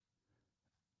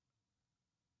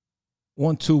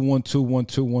One, two, one, two, one,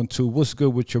 two, one, two. What's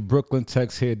good with your Brooklyn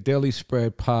Tex here? Daily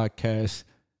Spread Podcast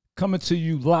coming to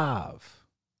you live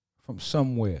from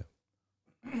somewhere.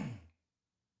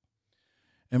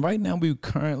 And right now we're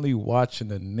currently watching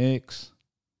the Knicks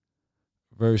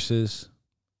versus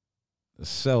the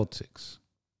Celtics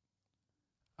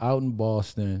out in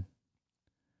Boston.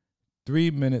 3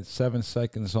 minutes, 7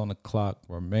 seconds on the clock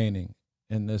remaining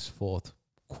in this fourth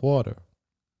quarter.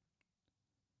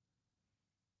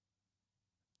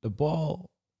 The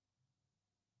ball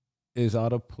is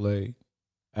out of play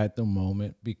at the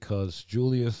moment because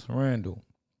Julius Randle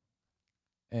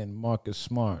and Marcus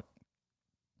Smart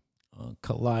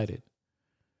collided.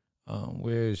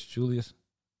 Where is Julius?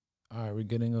 All right,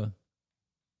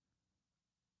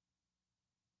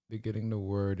 they're getting the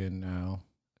word in now.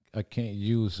 I can't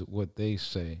use what they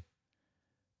say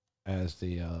as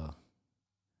the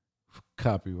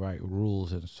copyright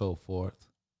rules and so forth.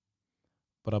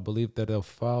 But I believe that a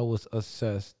foul was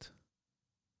assessed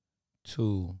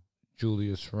to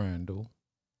Julius Randle.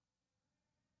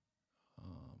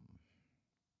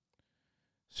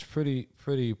 It's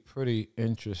pretty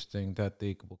interesting that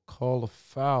they will call a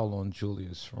foul on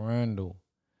Julius Randle.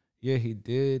 Yeah, he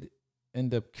did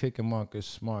end up kicking Marcus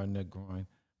Smart in the groin.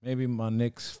 Maybe my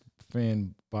Knicks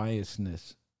fan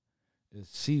biasness is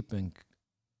seeping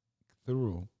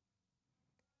through.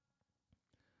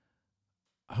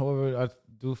 However, I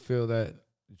do feel that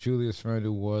Julius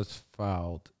Randle was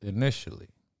fouled initially.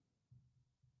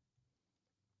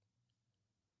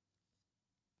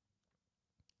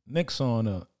 Knicks on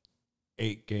a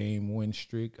 8-game win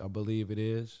streak, I believe it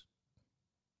is.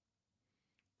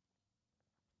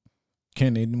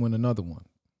 Can they win another one?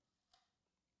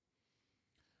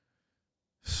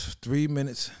 3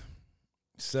 minutes,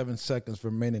 7 seconds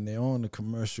remaining. They're on the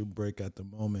commercial break at the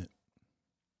moment.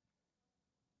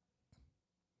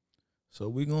 So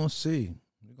we're going to see.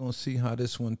 We're going to see how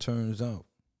this one turns out.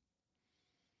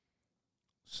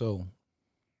 So,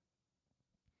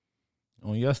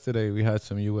 on yesterday, we had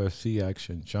some UFC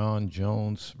action. John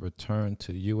Jones returned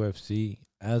to UFC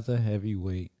as a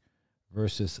heavyweight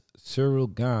versus Cyril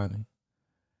Gane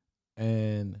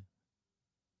and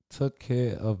took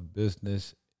care of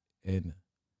business in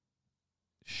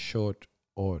short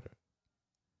order.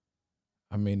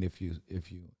 I mean, if you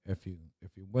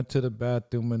went to the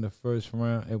bathroom in the first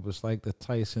round, it was like the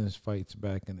Tyson's fights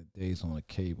back in the days on the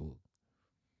cable.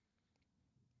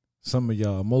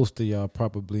 Most of y'all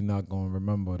probably not gonna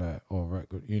remember that or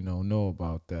know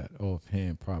about that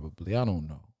offhand. Probably, I don't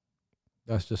know.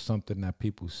 That's just something that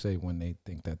people say when they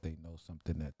think that they know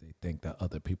something that they think that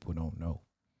other people don't know.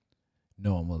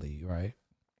 Normally, right?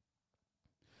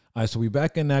 All right, so we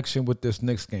back in action with this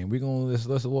next game.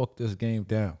 Let's walk this game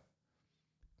down.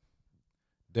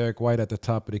 Derek White at the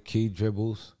top of the key,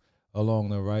 dribbles along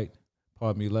the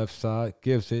left side,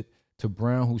 gives it to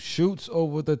Brown, who shoots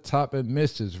over the top and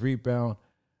misses. Rebound,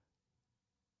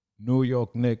 New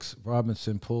York Knicks.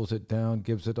 Robinson pulls it down,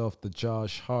 gives it off to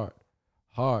Josh Hart.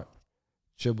 Hart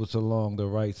dribbles along the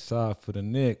right side for the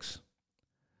Knicks.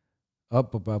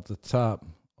 Up above the top,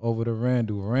 over to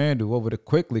Randle. Randle over to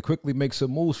Quickly. Quickly makes a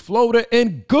move, floater,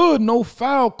 and good. No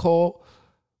foul call,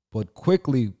 but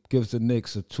Quickly gives the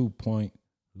Knicks a 2-point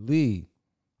lead.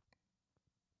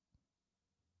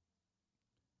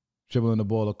 Dribbling the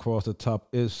ball across the top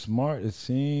is Smart, it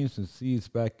seems, and sees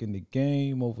back in the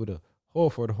game over to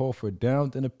Horford. Horford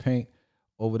down in the paint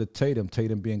over to Tatum.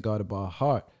 Tatum being guarded by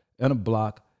Hart and a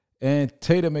block. And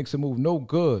Tatum makes a move, no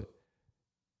good.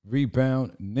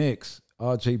 Rebound, Knicks.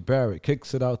 R.J. Barrett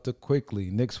kicks it out to Quickly.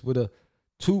 Knicks with a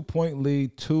 2-point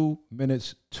lead, 2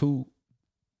 minutes, 2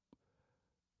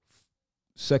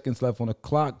 seconds left on the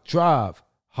clock. Drive.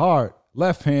 Hard,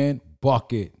 left hand,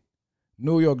 bucket.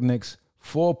 New York Knicks,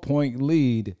 4-point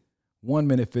lead, 1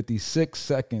 minute, 56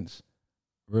 seconds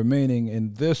remaining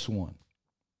in this one.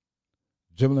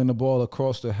 Dribbling the ball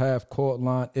across the half-court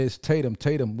line is Tatum.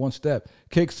 Tatum, one step,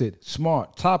 kicks it.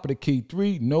 Smart, top of the key,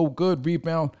 3, no good.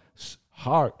 Rebound,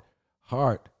 Hart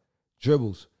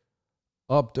dribbles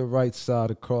up the right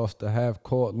side across the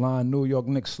half-court line. New York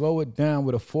Knicks slow it down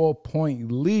with a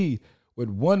 4-point lead, with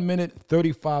 1 minute,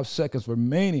 35 seconds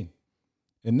remaining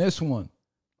in this one.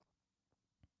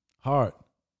 Hart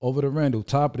over to Randle,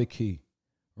 top of the key.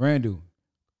 Randle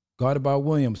guarded by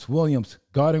Williams. Williams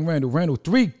guarding Randle. Randle,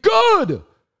 3, good!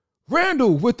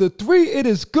 Randle with the 3, it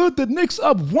is good. The Knicks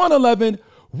up 111,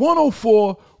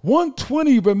 104,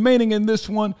 120 remaining in this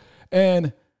one.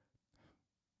 And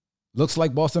looks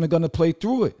like Boston are going to play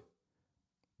through it.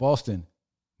 Boston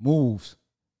moves.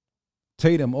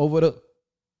 Tatum over to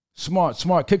Smart.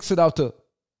 Smart kicks it out to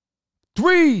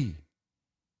 3.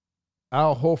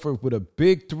 Al Horford with a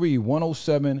big three,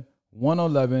 107,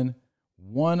 111,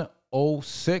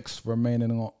 106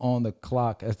 remaining on the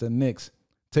clock as the Knicks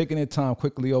taking their time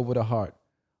quickly over the Hart.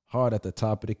 Hart at the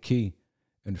top of the key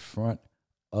in front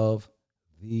of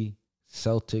the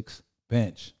Celtics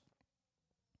bench.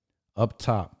 Up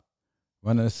top,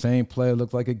 running the same play,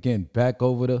 look like again, back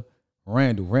over to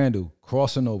Randall. Randall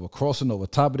crossing over,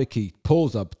 top of the key,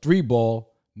 pulls up,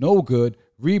 3-ball, no good,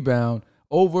 rebound,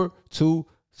 over to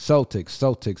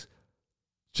Celtics.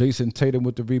 Jason Tatum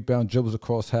with the rebound, dribbles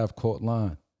across half-court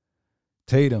line.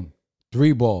 Tatum,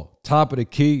 3-ball, top of the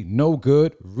key, no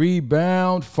good,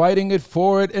 rebound, fighting it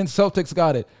for it, and Celtics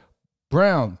got it.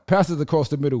 Brown passes across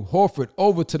the middle, Horford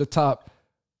over to the top,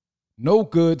 no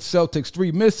good, Celtics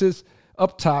 3 misses,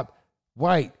 up top,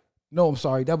 White. No, I'm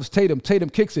sorry, that was Tatum. Tatum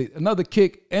kicks it, another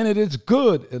kick, and it is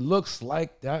good. It looks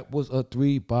like that was a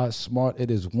 3 by Smart.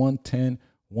 It is 110,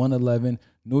 111.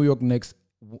 New York Knicks,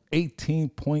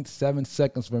 18.7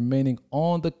 seconds remaining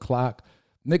on the clock.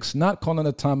 Knicks not calling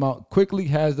a timeout. Quickly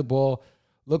has the ball.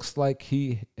 Looks like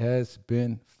he has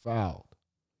been fouled.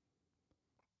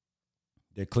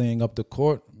 They're cleaning up the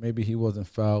court. Maybe he wasn't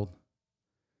fouled.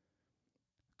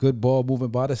 Good ball moving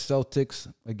by the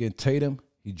Celtics. Again, Tatum,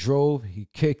 he drove. He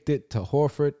kicked it to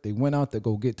Horford. They went out to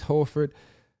go get Horford.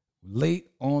 Late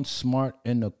on Smart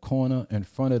in the corner in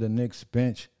front of the Knicks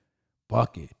bench.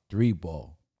 Bucket,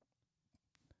 3-ball.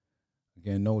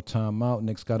 Again, no timeout.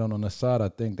 Knicks got on the side. I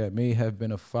think that may have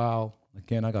been a foul.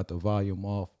 Again, I got the volume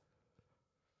off.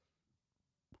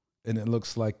 And it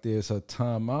looks like there's a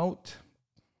timeout.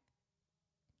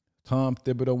 Tom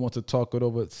Thibodeau wants to talk it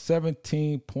over.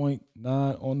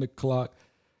 17.9 on the clock.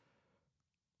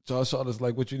 Josh Hart is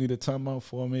like, what you need a timeout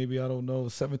for? Maybe, I don't know.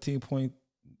 17 point.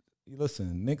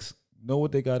 Listen, Knicks know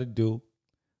what they got to do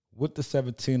with the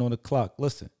 17 on the clock.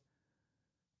 Listen,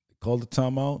 call the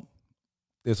timeout.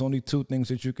 There's only 2 things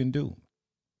that you can do.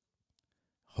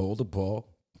 Hold the ball.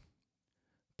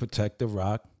 Protect the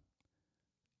rock.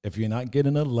 If you're not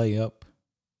getting a layup,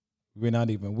 we're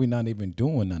not even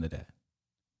doing none of that.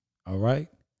 All right?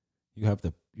 You have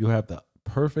the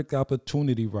perfect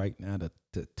opportunity right now to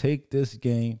take this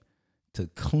game, to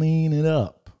clean it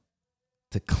up,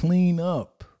 to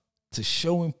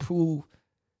show and prove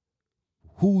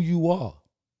who you are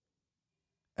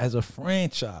as a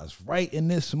franchise right in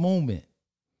this moment.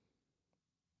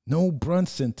 No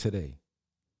Brunson today.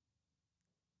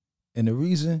 And the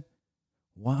reason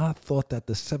why I thought that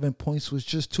the 7 points was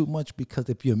just too much, because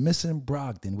if you're missing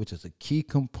Brogdon, which is a key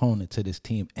component to this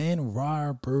team, and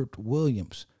Robert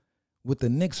Williams, with the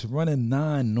Knicks running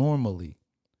 9 normally,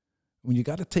 when you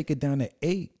got to take it down to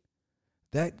 8,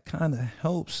 that kind of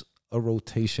helps a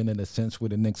rotation in a sense where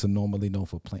the Knicks are normally known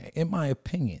for playing, in my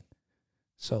opinion.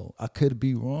 So I could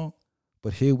be wrong,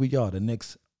 but here we are. The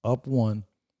Knicks up 1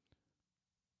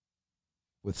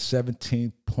 with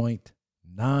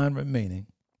 17.9 remaining.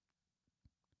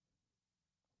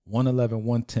 111,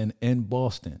 110 in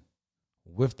Boston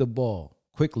with the ball.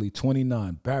 Quickly,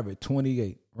 29. Barrett,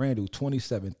 28. Randall,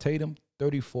 27. Tatum,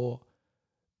 34.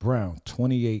 Brown,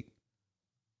 28.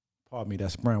 Pardon me,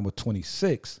 that's Brown with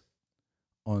 26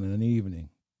 on an evening.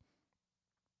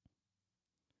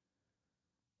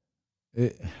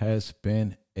 It has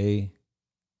been a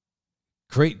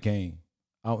great game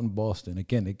out in Boston.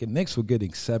 Again, the Knicks were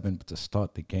getting 7 to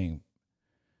start the game.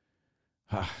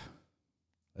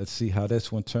 Let's see how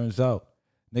this one turns out.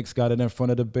 Knicks got it in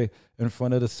front of the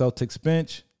Celtics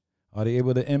bench. Are they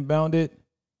able to inbound it?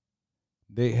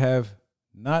 They have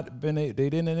not been. They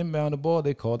didn't inbound the ball.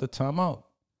 They called the timeout.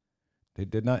 They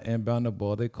did not inbound the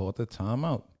ball. They called the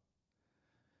timeout.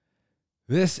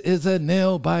 This is a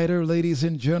nail biter, ladies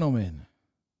and gentlemen.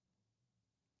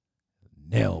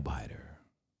 Nail biter.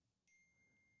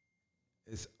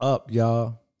 It's up,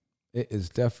 y'all. It is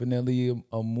definitely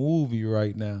a movie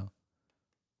right now.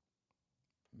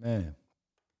 Man.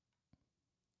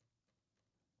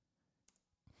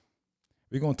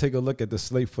 We're going to take a look at the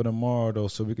slate for tomorrow, though,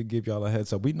 so we could give y'all a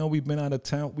heads up. We know we've been out of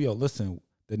town. Listen,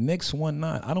 the Knicks won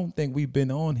 9. I don't think we've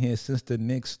been on here since the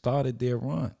Knicks started their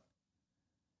run.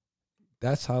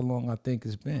 That's how long I think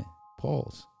it's been.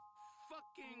 Pause.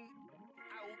 Fucking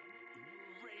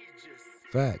outrageous.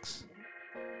 Facts.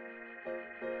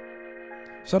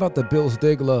 Shout out to Bills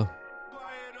Diggler.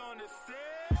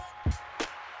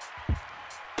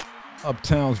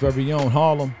 Uptown's very own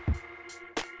Harlem.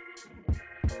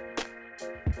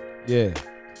 Yeah.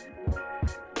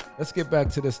 Let's get back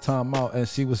to this timeout and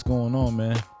see what's going on,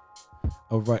 man.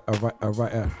 All right. All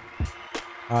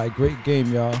right, great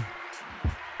game, y'all.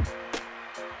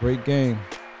 Great game.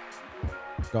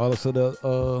 Regardless of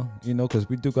the, because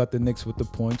we do got the Knicks with the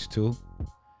points, too.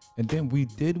 And then we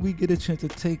get a chance to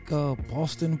take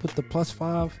Boston with the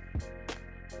 +5.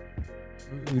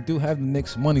 We do have the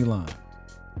Knicks money line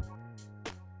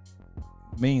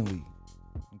mainly.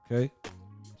 Okay,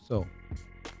 so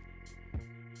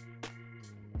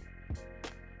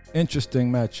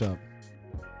interesting matchup.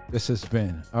 This has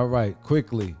been all right.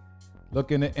 Quickly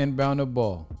looking to inbound the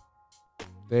ball.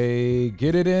 They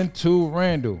get it into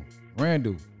Randall.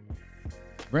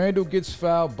 Randall gets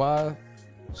fouled by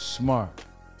Smart.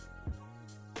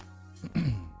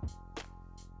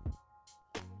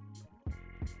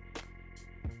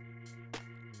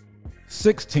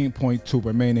 16.2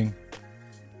 remaining.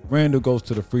 Randall goes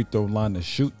to the free throw line to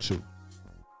shoot 2.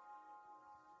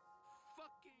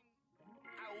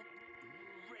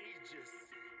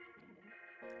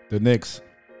 The Knicks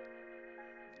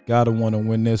gotta want to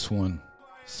win this one.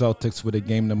 Celtics with a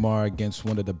game tomorrow against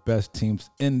one of the best teams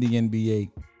in the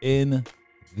NBA, in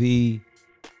the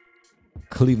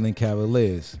Cleveland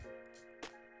Cavaliers.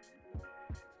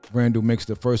 Randall makes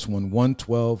the first one,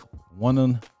 112,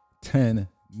 110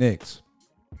 Knicks.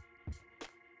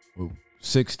 With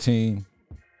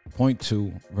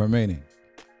 16.2 remaining.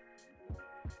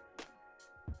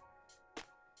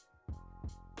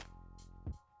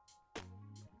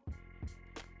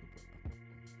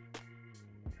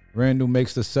 Randall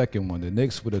makes the second one. The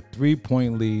Knicks with a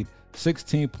 3-point lead,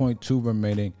 16.2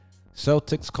 remaining.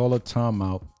 Celtics call a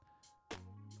timeout.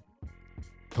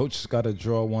 Coach's got to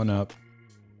draw one up.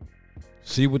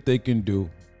 See what they can do.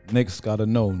 Knicks got to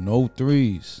know, no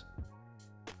threes.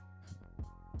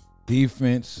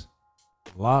 Defense,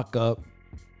 lock up,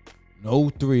 no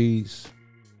threes,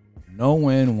 no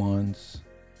and ones.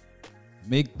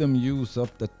 Make them use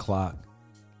up the clock.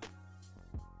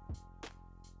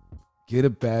 Get a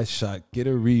bad shot, get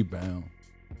a rebound.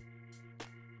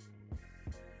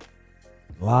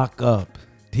 Lock up.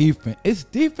 Defense. It's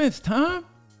defense time.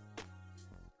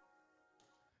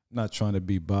 Not trying to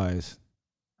be biased.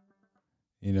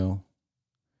 You know.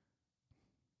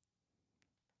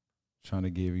 Trying to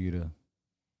give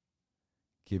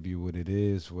you what it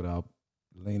is without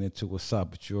leaning to a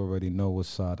side, but you already know what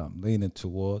side I'm leaning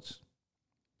towards.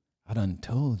 I done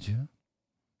told you.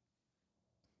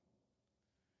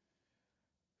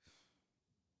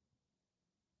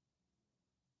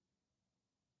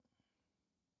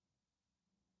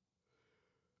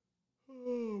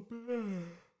 Oh man.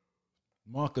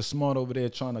 Marcus Smart over there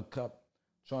trying to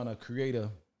create a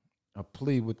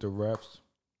plea with the refs.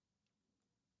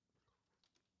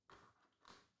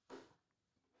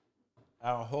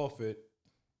 Al Horford.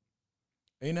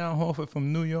 Ain't Al Horford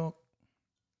from New York?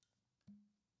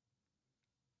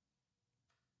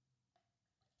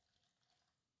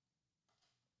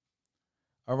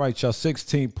 All right, y'all,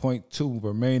 16.2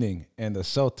 remaining, and the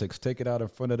Celtics take it out in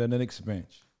front of the Knicks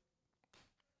bench.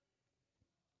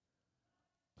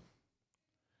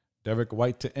 Derek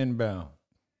White to inbound.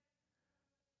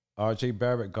 R.J.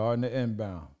 Barrett guarding the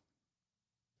inbound.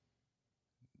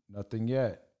 Nothing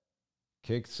yet.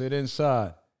 Kicks it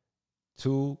inside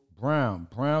to Brown.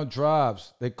 Brown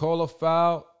drives. They call a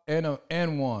foul and an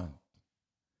N1.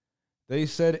 They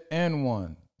said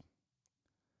N1.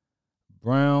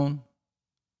 Brown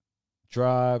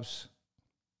drives,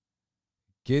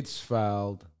 gets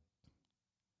fouled,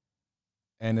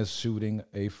 and is shooting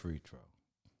a free throw.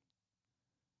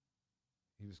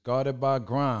 He was guarded by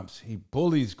Grimes. He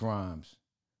bullies Grimes.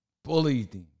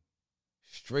 Bullied him.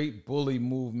 Straight bully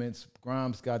movements.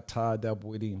 Grimes got tied up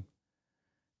with him.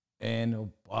 And a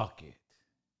bucket.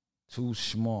 Too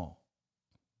small.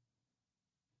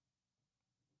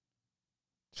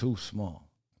 Too small.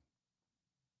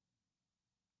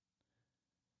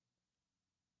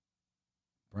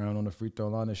 Brown on the free throw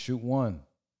line to shoot 1.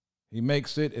 He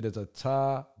makes it. It is a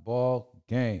tie ball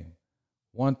game.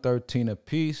 113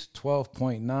 apiece,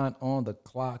 12.9 on the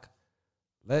clock.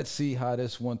 Let's see how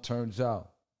this one turns out.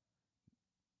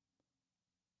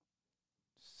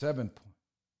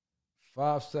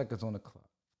 7.5 seconds on the clock.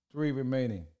 3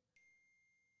 remaining.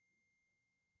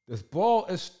 This ball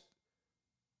is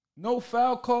no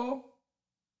foul call.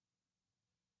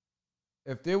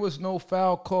 If there was no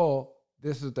foul call,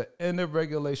 this is the end of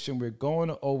regulation. We're going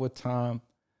to overtime.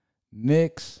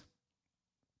 Knicks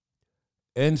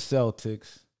and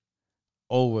Celtics,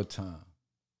 overtime.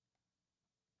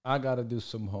 I got to do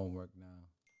some homework now.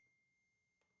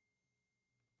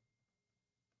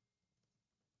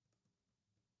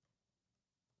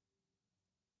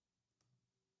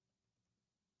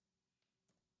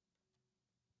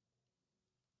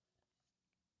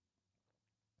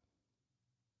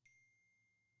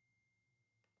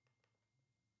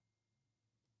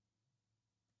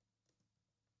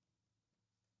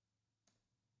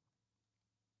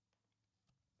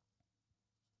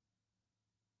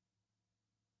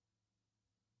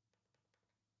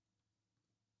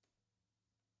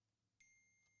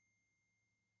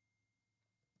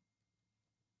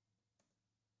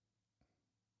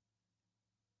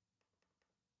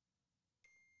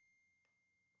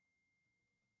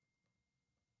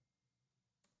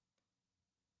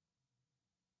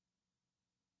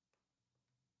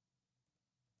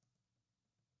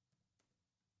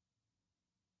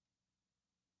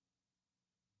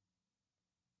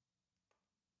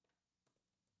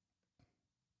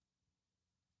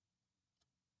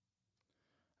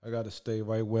 I got to stay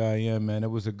right where I am, man. It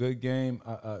was a good game.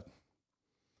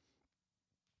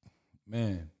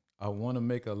 Man, I want to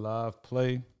make a live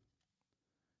play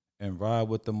and ride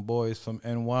with them boys from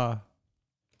NY,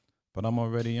 but I'm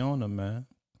already on them, man.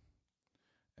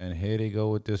 And here they go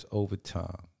with this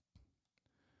overtime.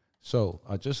 So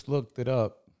I just looked it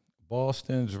up.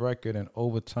 Boston's record in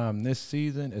overtime this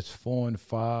season is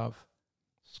 4-5,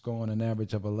 scoring an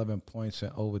average of 11 points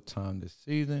in overtime this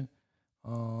season.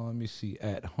 Let me see.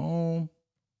 At home,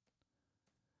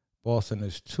 Boston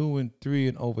is 2-3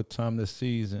 in overtime this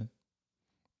season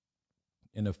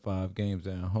in the 5 games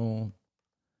at home.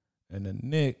 And the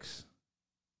Knicks,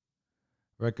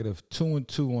 record of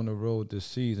 2-2 on the road this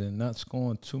season, not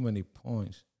scoring too many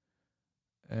points.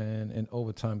 And in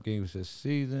overtime games this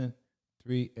season,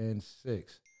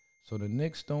 3-6. So the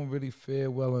Knicks don't really fare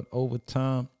well in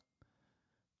overtime.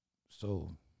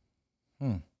 So,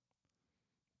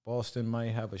 Boston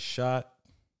might have a shot.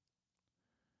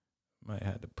 Might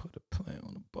have to put a play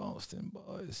on the Boston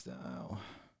boys now.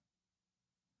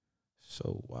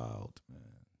 So wild, man.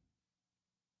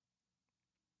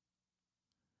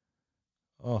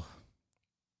 Oh.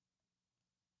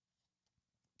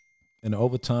 And the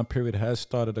overtime period has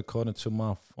started according to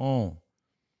my phone.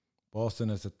 Boston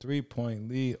has a 3-point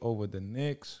lead over the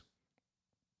Knicks.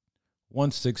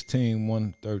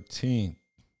 116-113.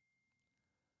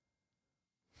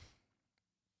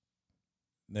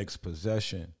 Next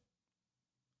possession.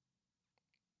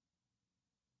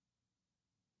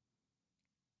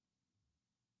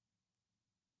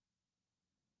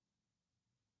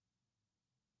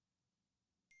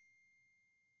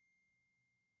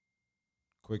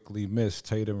 Quickly missed.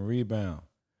 Tatum rebound.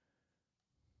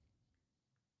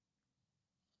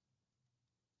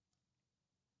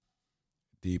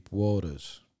 Deep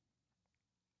waters.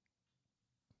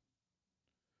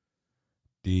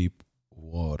 Deep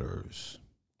waters.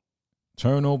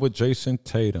 Turnover, Jason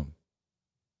Tatum.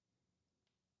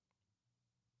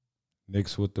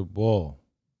 Knicks with the ball.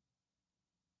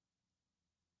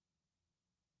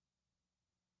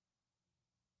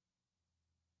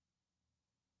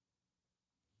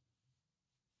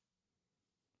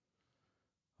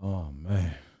 Oh,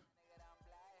 man.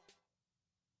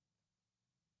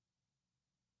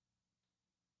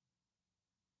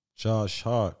 Josh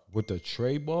Hart with the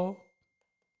tray ball.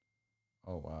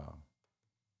 Oh, wow.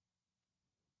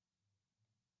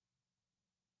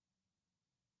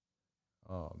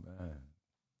 Oh, man.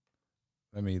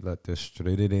 Let me let this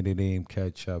straight name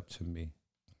catch up to me.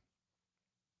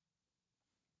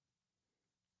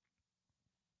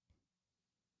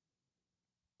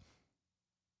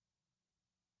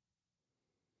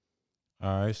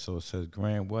 All right, so it says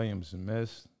Grant Williams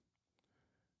missed.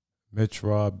 Mitch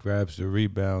Robb grabs the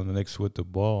rebound. The Knicks with the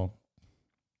ball.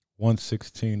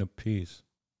 116 apiece.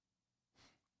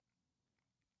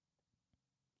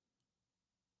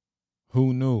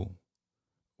 Who knew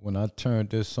when I turned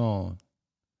this on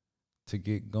to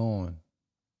get going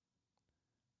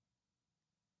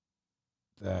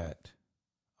that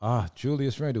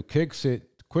Julius Randle kicks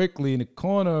it quickly in the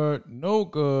corner. No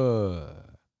good.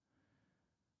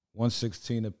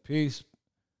 116 apiece.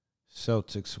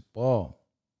 Celtics ball.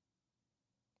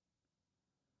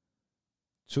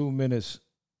 2 minutes,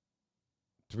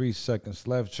 3 seconds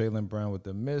left. Jaylen Brown with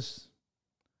the miss.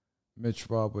 Mitch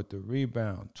Robb with the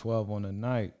rebound. 12 on the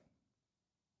night.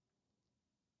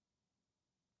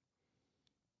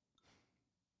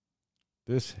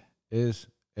 This is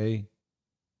a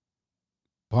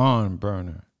barn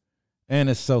burner. And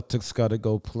the Celtics got to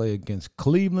go play against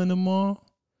Cleveland tomorrow.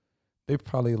 They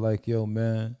probably like, yo,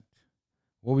 man,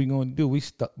 what we going to do? We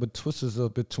stuck with twisters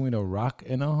up between a rock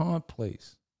and a hard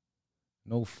place.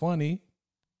 No funny.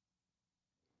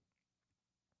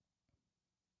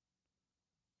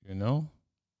 You know?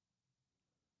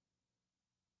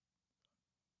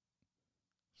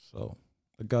 So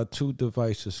I got 2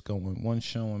 devices going. One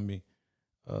showing me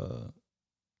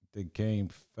the game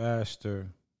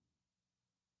faster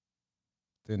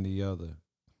than the other.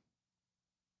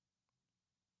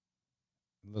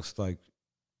 It looks like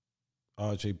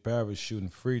R.J. Barrett shooting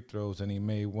free throws, and he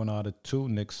made 1 out of 2.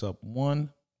 Knicks up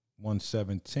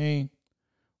 117,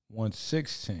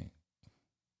 116.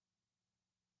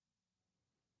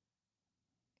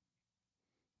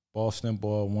 Boston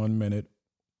ball, 1 minute,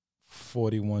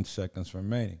 41 seconds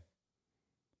remaining.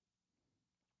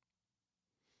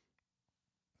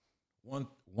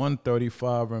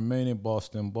 135 remaining,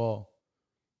 Boston ball.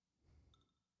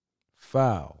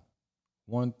 Foul.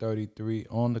 133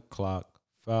 on the clock.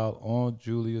 Foul on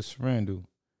Julius Randle.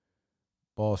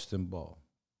 Boston ball.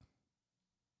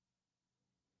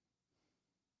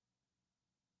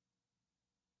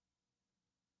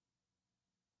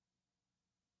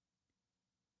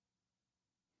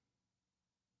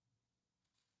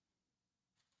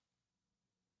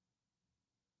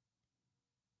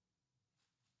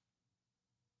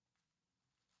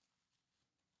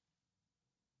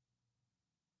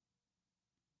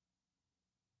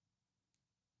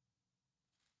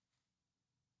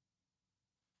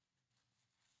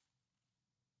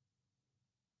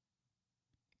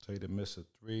 Tatum miss a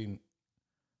three.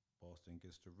 Boston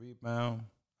gets the rebound.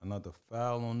 Another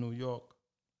foul on New York.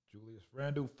 Julius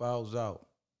Randle fouls out.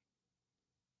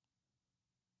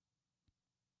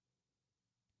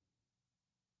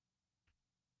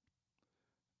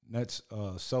 Nets,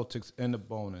 Celtics in the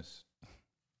bonus.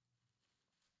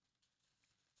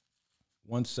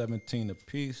 117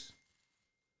 apiece.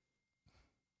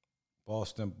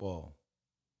 Boston ball.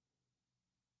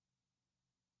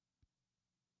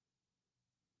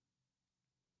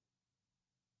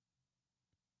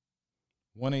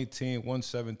 118,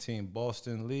 117.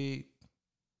 Boston lead.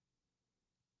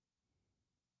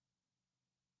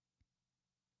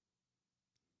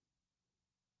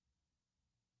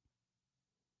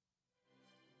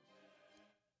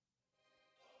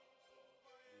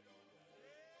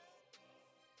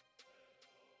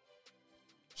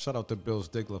 Shout out to Bill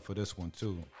Stigler for this one,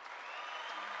 too.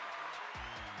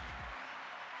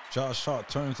 Josh Hart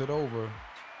turns it over.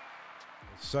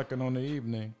 Second on the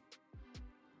evening.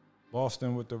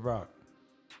 Boston with the rock.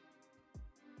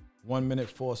 1 minute,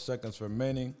 4 seconds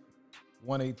remaining.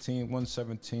 118,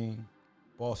 117.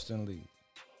 Boston lead.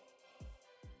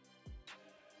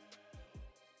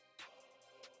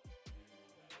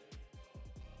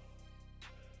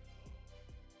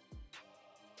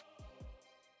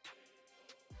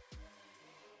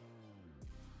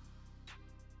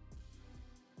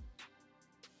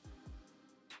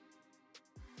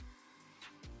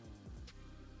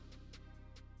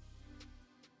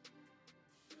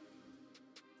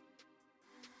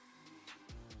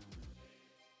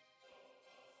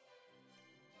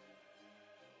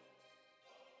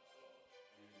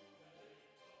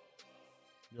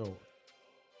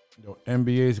 Yo,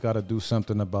 NBA's got to do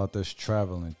something about this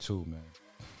traveling too, man.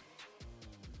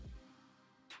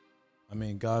 I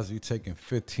mean, guys, you taking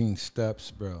 15 steps,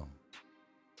 bro.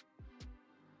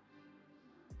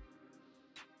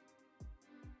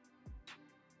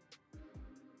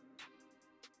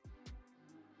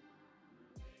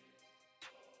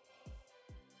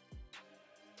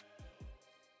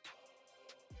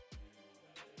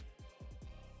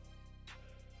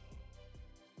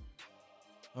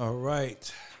 All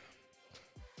right.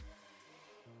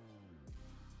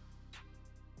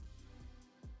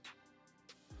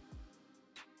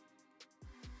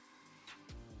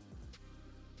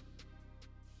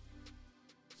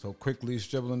 So quickly he's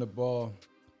dribbling the ball.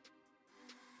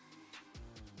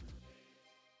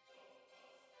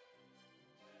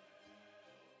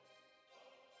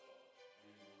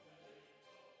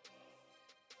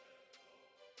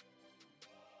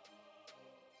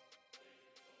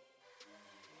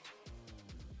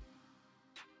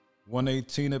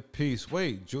 $118 apiece.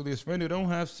 Wait, Julius Randle don't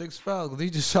have 6 fouls. He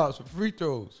just shot some free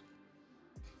throws.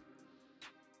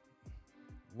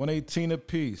 $118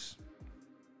 apiece.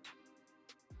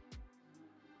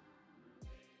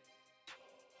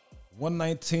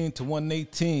 $119 to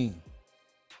 $118.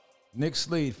 Knicks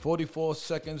lead. 44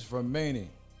 seconds remaining.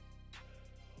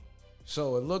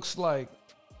 So it looks like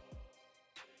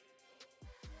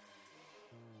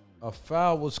a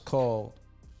foul was called,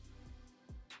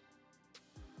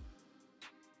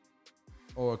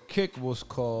 or a kick was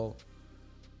called.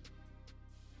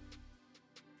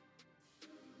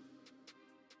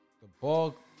 The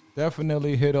ball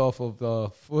definitely hit off of the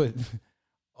foot,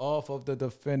 off of the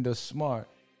defender Smart.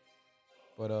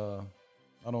 But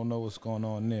I don't know what's going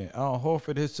on there. Al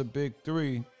Horford hits a big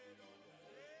three.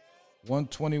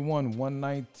 121,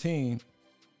 119.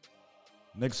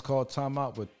 Knicks call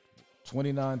timeout with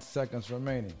 29 seconds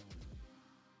remaining.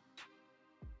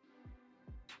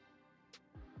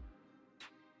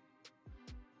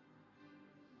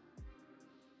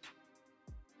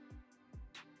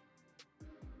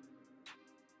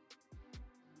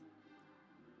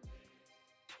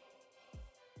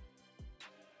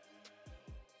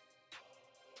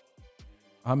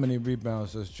 How many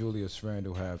rebounds does Julius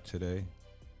Randle have today?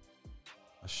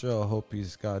 I sure hope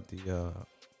he's got the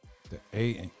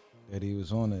 8 that he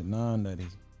was on, at 9 that he.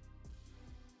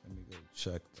 Let me go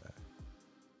check that.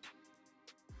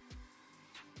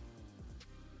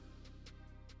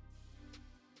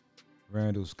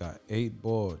 Randall's got 8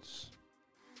 boards.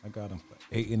 I got him for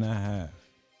 8.5.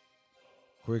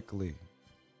 Quickly.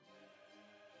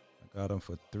 I got him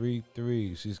for 3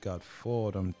 threes. He's got 4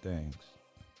 of them things.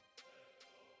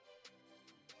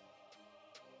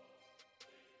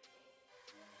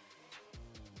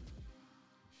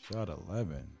 Shot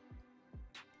 11.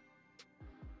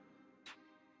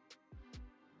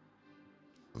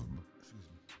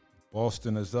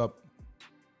 Boston is up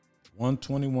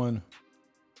 121,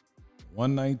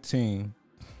 119.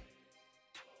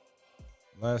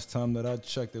 Last time that I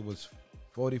checked, it was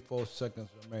 44 seconds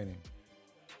remaining.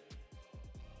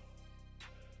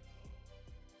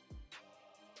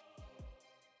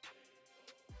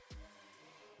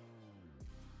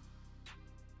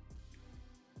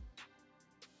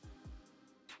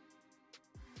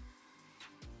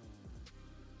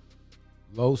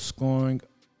 Low scoring,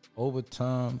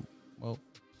 overtime, well,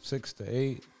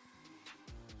 6-8.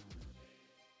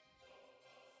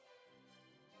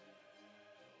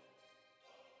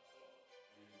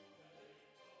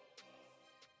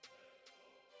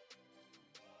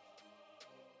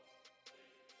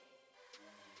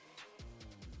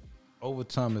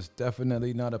 Overtime is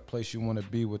definitely not a place you want to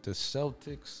be with the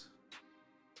Celtics.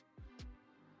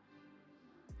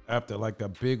 After like a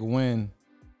big win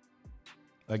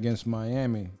against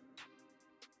Miami.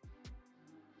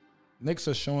 Knicks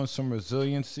are showing some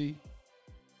resiliency,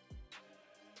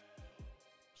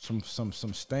 some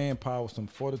staying power, some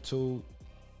fortitude,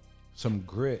 some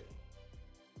grit.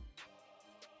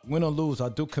 Win or lose, I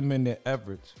do commend their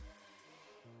efforts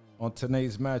on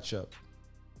today's matchup.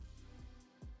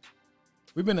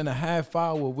 We've been in a half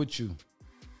hour with you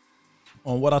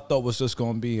on what I thought was just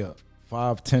going to be a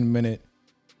 5-10 minute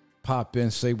pop in,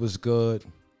 say what's good,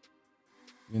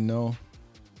 but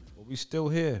we still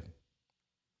here.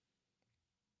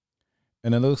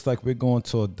 And it looks like we're going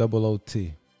to a double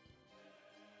OT.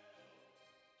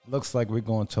 Looks like we're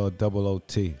going to a double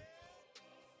OT.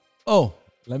 Oh,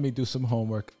 let me do some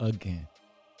homework again.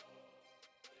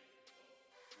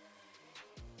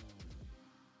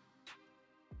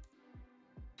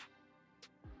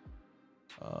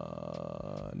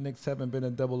 Knicks haven't been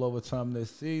in double overtime this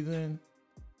season.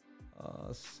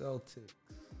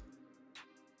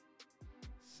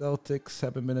 Celtics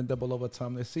haven't been in double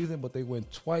overtime this season, but they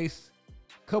went twice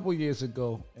a couple years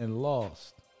ago and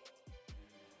lost.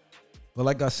 But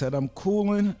like I said, I'm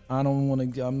cooling.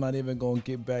 I'm not even going to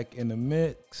get back in the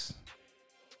mix.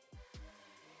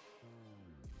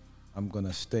 I'm going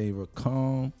to stay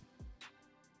calm.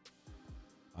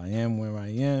 I am where I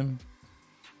am.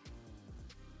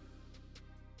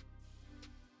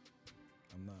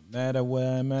 I'm not mad at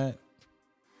where I'm at.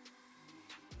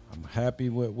 I'm happy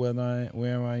with where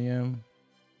I am.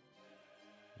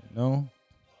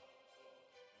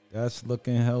 That's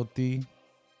looking healthy.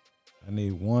 I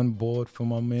need one board for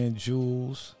my man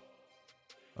Jules.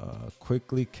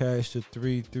 Quickly cash the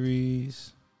 3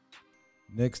 threes.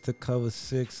 Knicks to cover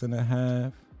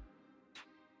 6.5.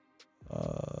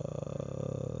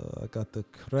 I got the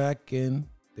Kraken.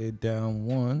 They're down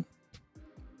 1.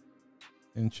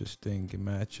 Interesting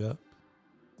matchup.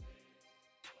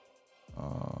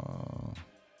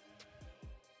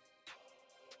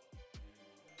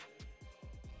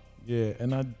 Yeah,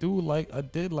 and I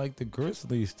did like the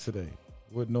Grizzlies today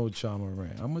with no Ja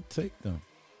Morant. I'm gonna take them.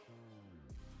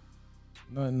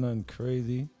 Nothing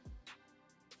crazy,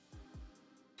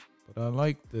 but I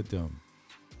like them.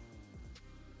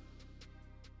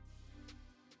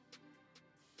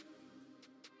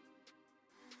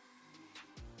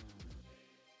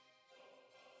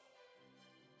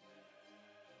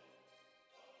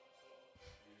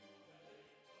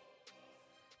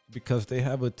 Because they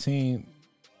have a team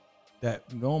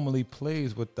that normally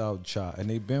plays without Ja, and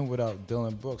they've been without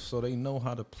Dillon Brooks, so they know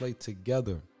how to play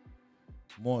together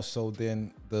more so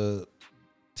than the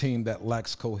team that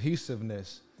lacks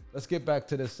cohesiveness. Let's get back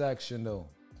to this action, though.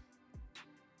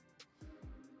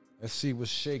 Let's see what's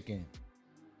shaking.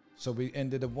 So we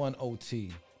ended the 1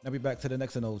 OT. Now we back to the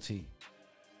next OT.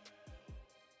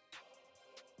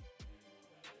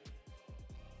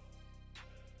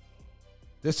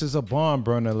 This is a barn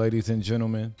burner, ladies and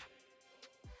gentlemen.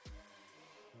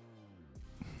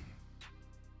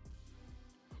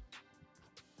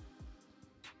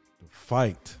 The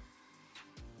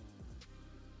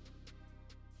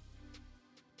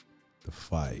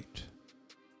fight.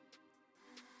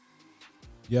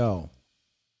 Yo.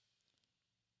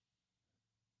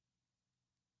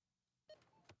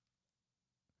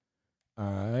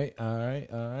 All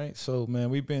right. So, man,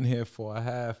 we've been here for a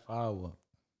half hour.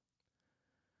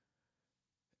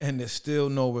 And there's still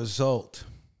no result.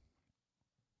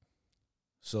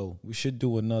 So we should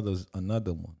do another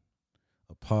one,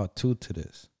 a part 2 to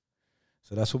this.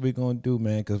 So that's what we're going to do,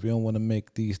 man, because we don't want to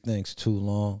make these things too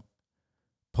long.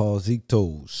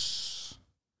 Pausitos.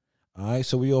 All right,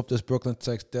 so we off this Brooklyn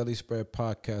Tech's Daily Spread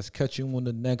podcast. Catch you on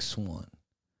the next one,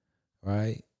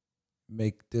 right?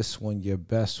 Make this one your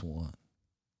best one.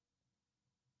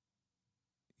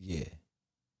 Yeah.